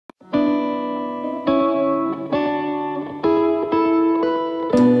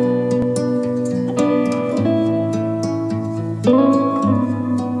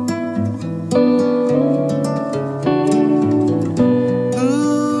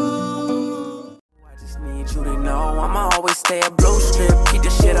say a blue strip, keep the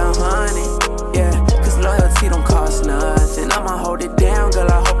shit 100. Yeah, cause loyalty don't cost nothing. I'ma hold it down, girl,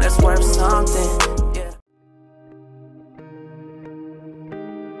 I hope that's worth something. Yeah.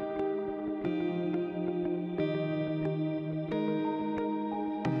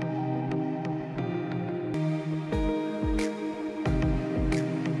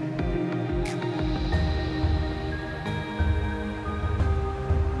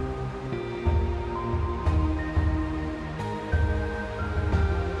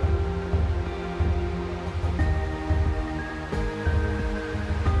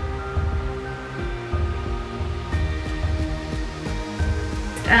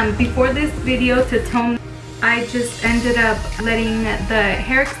 Before this video to tone, I just ended up letting the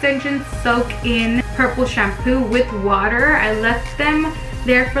hair extensions soak in purple shampoo with water. I left them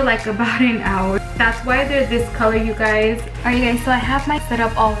there for like about an hour. That's why they're this color, you guys. Alright you guys, so I have my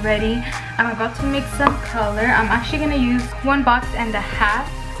setup already. I'm about to mix some color. I'm actually gonna use 1.5 boxes.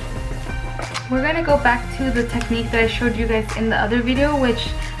 We're gonna go back to the technique that I showed you guys in the other video, which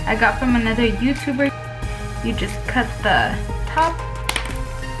I got from another YouTuber. You just cut the top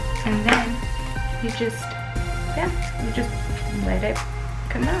and then you just let it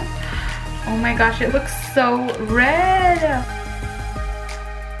come out. Oh my gosh, it looks so red.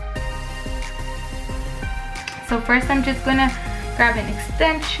 So first I'm just gonna grab an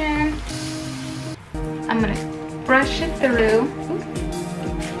extension. I'm gonna brush it through.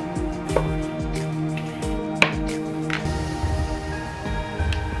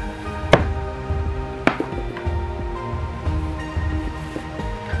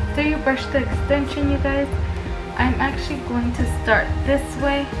 After you brush the extension, you guys, I'm actually going to start this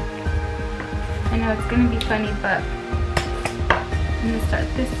way. I know it's gonna be funny, but I'm gonna start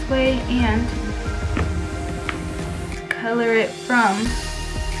this way and color it from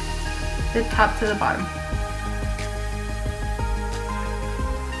the top to the bottom.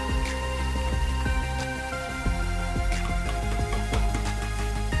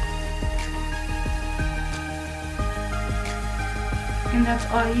 And that's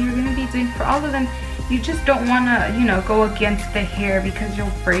all you're gonna be doing for all of them. You just don't wanna, you know, go against the hair because you'll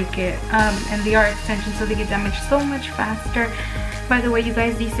break it. And they are extensions, so they get damaged so much faster. By the way, you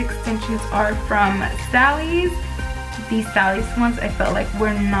guys, these extensions are from Sally's. These Sally's ones I felt like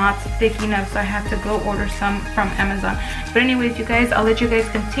were not thick enough, so I had to go order some from Amazon. But anyways, you guys, I'll let you guys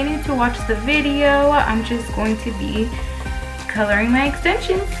continue to watch the video. I'm just going to be coloring my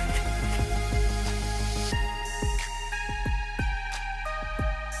extensions.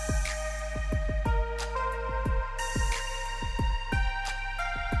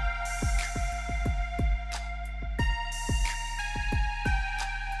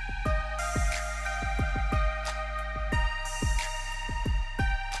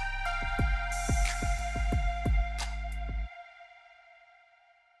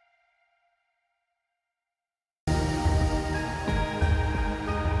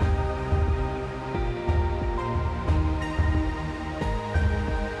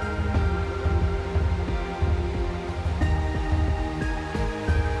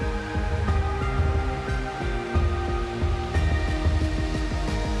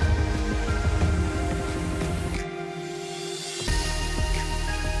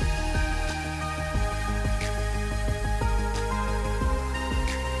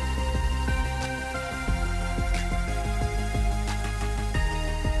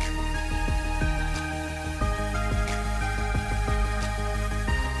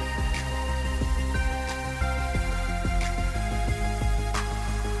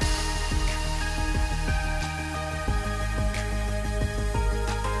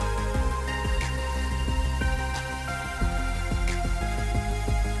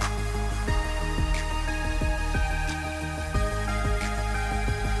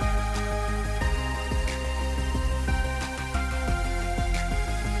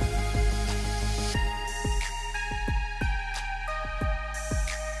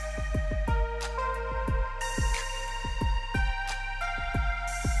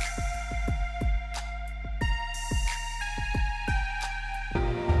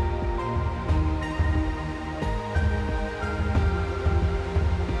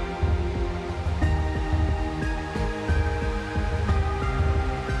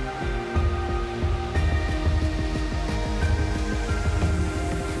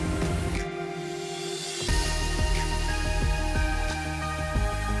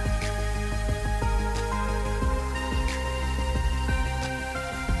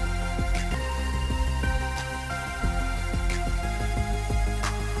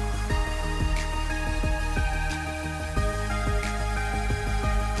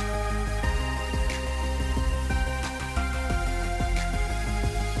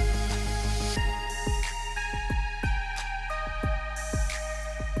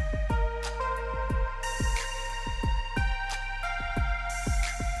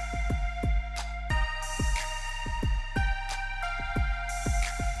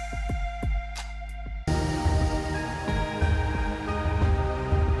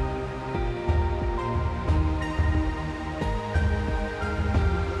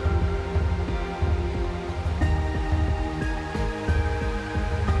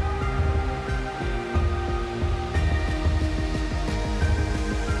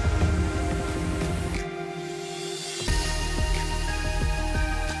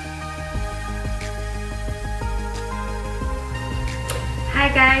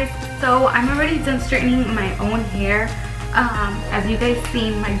 Hi guys, so I'm already done straightening my own hair. As you guys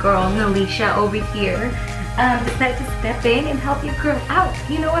seen, my girl Nalisha over here decided to step in and help your girl out.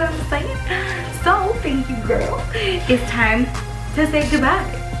 You know what I'm saying? So thank you, girl. It's time to say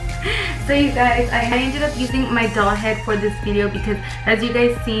goodbye. So you guys, I ended up using my doll head for this video because as you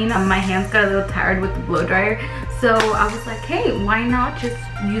guys seen, my hands got a little tired with the blow dryer. So I was like, hey, why not just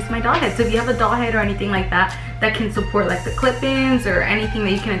use my doll head? So if you have a doll head or anything like that that can support like the clip-ins or anything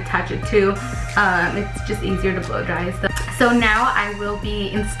that you can attach it to, it's just easier to blow dry. So now I will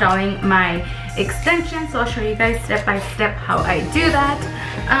be installing my extension. So I'll show you guys step by step how I do that.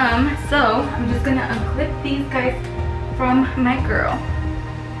 So I'm just gonna unclip these guys from my girl.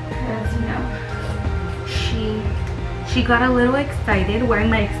 As you know, she got a little excited wearing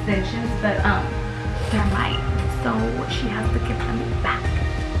my extensions, but they're mine, so she has to give them back.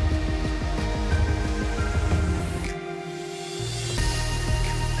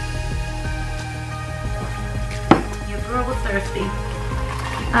 Your girl was thirsty.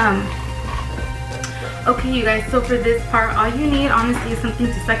 Okay, you guys, so for this part, all you need honestly is something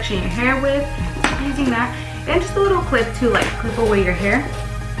to section your hair with. Keep using that, and just a little clip to like clip away your hair.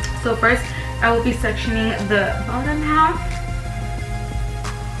 So first, I will be sectioning the bottom half.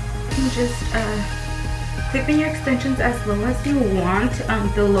 And just clipping your extensions as low as you want.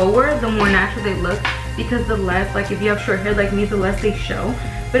 The lower, the more natural they look, because the less, like if you have short hair like me, the less they show.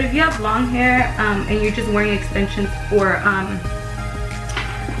 But if you have long hair and you're just wearing extensions for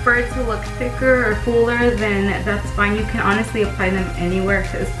it to look thicker or fuller, then that's fine. You can honestly apply them anywhere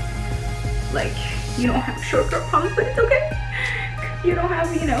because like you don't have short girl problems, but it's okay. You don't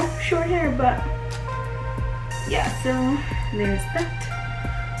have, you know, short hair, but yeah, so there's that.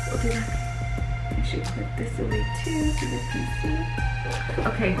 We'll do that. I should clip this away too so you guys can see.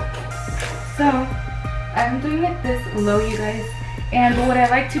 Okay, so I'm doing it this low, you guys, and what I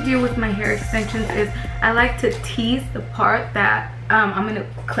like to do with my hair extensions is I like to tease the part that I'm gonna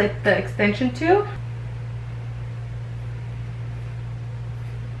clip the extension to.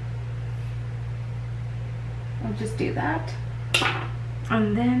 I'll just do that.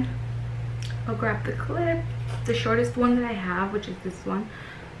 And then I'll grab the clip, the shortest one that I have, which is this one,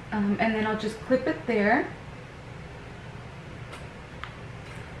 and then I'll just clip it there.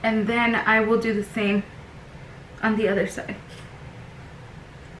 And then I will do the same on the other side.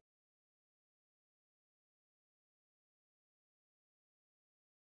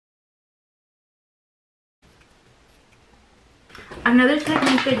 Another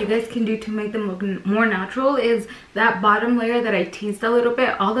technique that you guys can do to make them look more natural is that bottom layer that I teased a little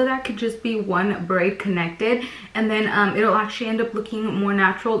bit. All of that could just be one braid connected, and then it'll actually end up looking more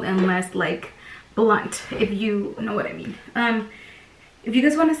natural and less like blunt, if you know what I mean. If you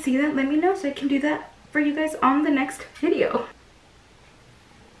guys want to see that, let me know so I can do that for you guys on the next video.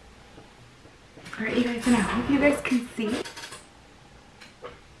 Alright, you guys, and I hope you guys can see.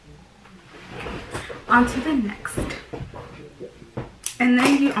 On to the next. And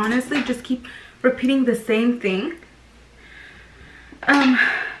then you honestly just keep repeating the same thing.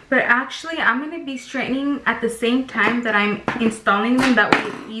 But actually I'm going to be straightening at the same time that I'm installing them. That way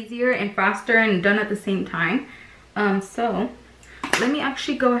it's easier and faster and done at the same time. So let me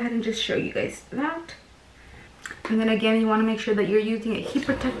actually go ahead and just show you guys that. And then again, you want to make sure that you're using a heat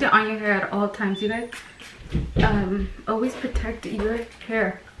protectant on your hair at all times, you guys. Always protect your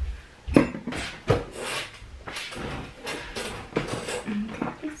hair.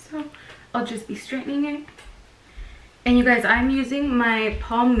 I'll just be straightening it. And you guys, I'm using my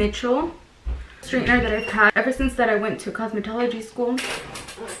Paul Mitchell straightener that I've had ever since that I went to cosmetology school.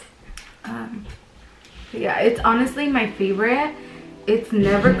 Yeah, it's honestly my favorite. It's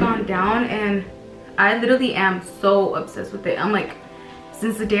never gone down, and I literally am so obsessed with it. I'm like,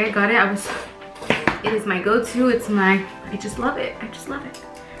 since the day I got it, it is my go-to. I just love it. I just love it.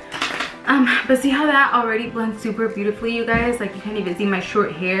 But see how that already blends super beautifully, you guys? Like, you can't even see my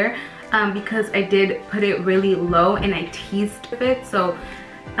short hair. Because I did put it really low and I teased it, so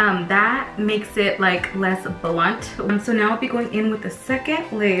that makes it like less blunt. So now I'll be going in with the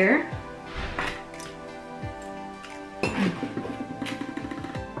second layer.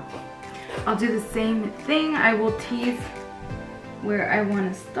 I'll do the same thing. I will tease where I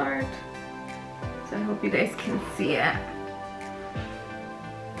want to start, so I hope you guys can see it.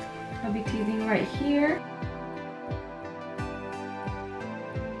 I'll be teasing right here.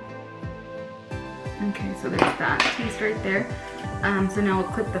 Okay, so there's that piece right there. So now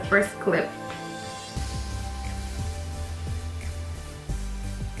we'll clip the first clip.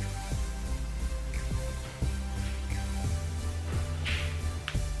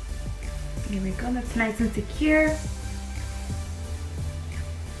 Here we go, that's nice and secure.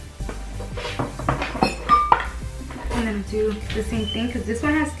 and then do the same thing because this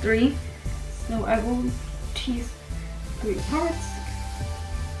one has 3. So I will tease 3 parts.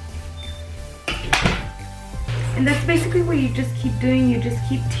 And that's basically what you just keep doing. You just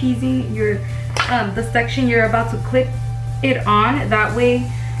keep teasing your the section you're about to clip it on. That way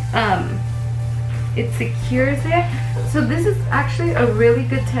it secures it. So this is actually a really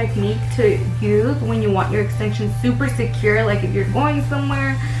good technique to use when you want your extension super secure. Like if you're going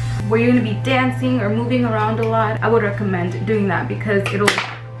somewhere where you're going to be dancing or moving around a lot, I would recommend doing that because it'll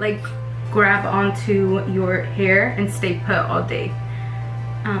like grab onto your hair and stay put all day.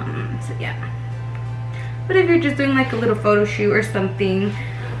 So yeah. But if you're just doing like a little photo shoot or something,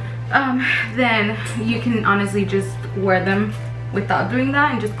 then you can honestly just wear them without doing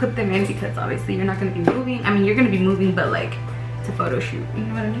that and just clip them in, because obviously you're not going to be moving. I mean, you're going to be moving, but like it's a photo shoot, you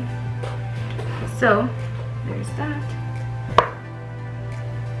know what I mean? So there's that.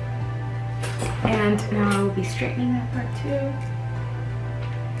 And now I will be straightening that part too.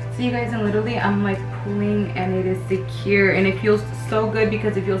 So you guys, and literally I'm like pulling and it is secure, and it feels so good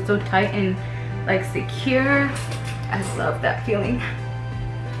because it feels so tight and like secure. I love that feeling.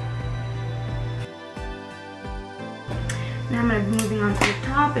 Now I'm going to be moving on to the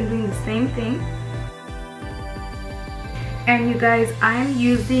top and doing the same thing. And you guys, I'm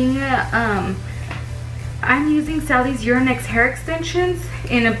using Sally's Euronext hair extensions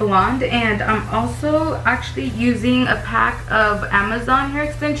in a blonde, and I'm also actually using a pack of Amazon hair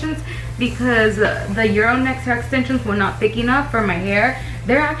extensions because the Euronext hair extensions were not thick enough for my hair.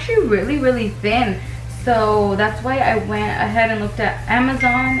 They're actually really thin, so that's why I went ahead and looked at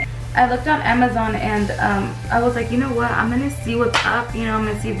Amazon. I looked on Amazon and I was like, you know what, I'm gonna see what's up, you know, I'm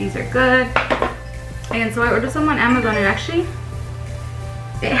gonna see if these are good. And so I ordered some on Amazon, and actually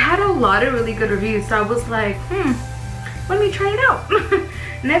it had a lot of really good reviews, so I was like, let me try it out.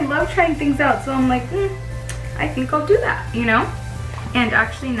 And I love trying things out, so I'm like, I think I'll do that, you know. And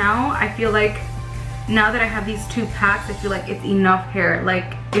actually now I feel like, now that I have these 2 packs, I feel like it's enough hair.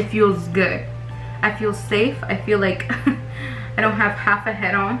 Like it feels good, I feel safe, I feel like I don't have half a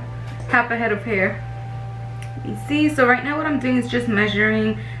head of hair. You see, so right now what I'm doing is just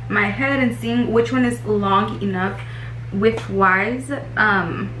measuring my head and seeing which one is long enough width-wise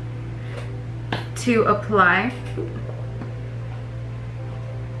to apply.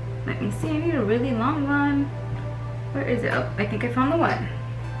 Let me see, I need a really long one. Where is it? Oh, I think I found the one.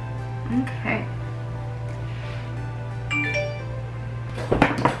 Okay.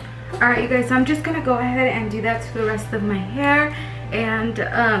 Alright you guys, so I'm just gonna go ahead and do that to the rest of my hair, and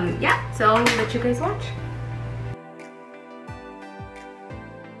yeah, so I'll let you guys watch.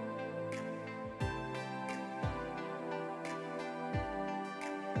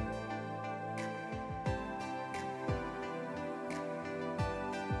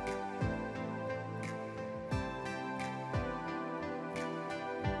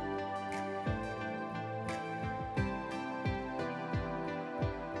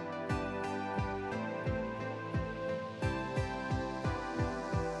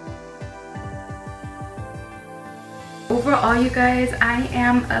 Overall, you guys, I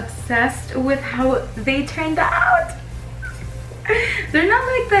am obsessed with how they turned out. They're not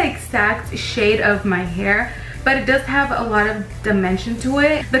like the exact shade of my hair, but it does have a lot of dimension to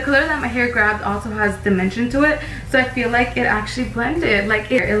it. The color that my hair grabbed also has dimension to it, so I feel like it actually blended. Like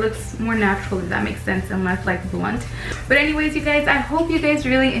it looks more natural, if that makes sense, and less like blunt. But anyways, you guys, I hope you guys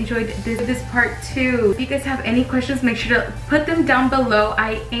really enjoyed this part 2. If you guys have any questions, make sure to put them down below.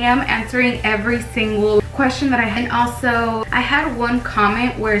 I am answering every single question that I had. And also, I had one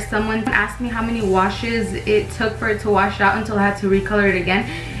comment where someone asked me how many washes it took for it to wash out until I had to recolor it again.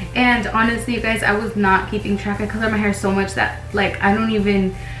 And honestly, you guys, I was not keeping track. I color my hair so much that like I don't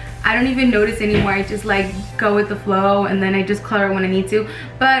even notice anymore. I just like go with the flow, and then I just color when I need to.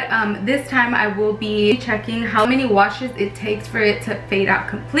 But this time I will be checking how many washes it takes for it to fade out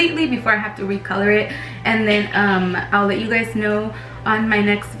completely before I have to recolor it, and then I'll let you guys know on my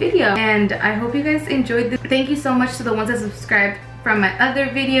next video. And I hope you guys enjoyed this. Thank you so much to the ones that subscribed from my other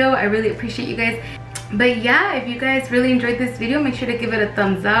video. I really appreciate you guys. But yeah, if you guys really enjoyed this video, make sure to give it a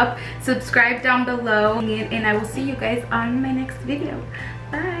thumbs up, subscribe down below, and I will see you guys on my next video.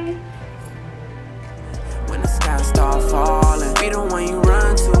 Bye.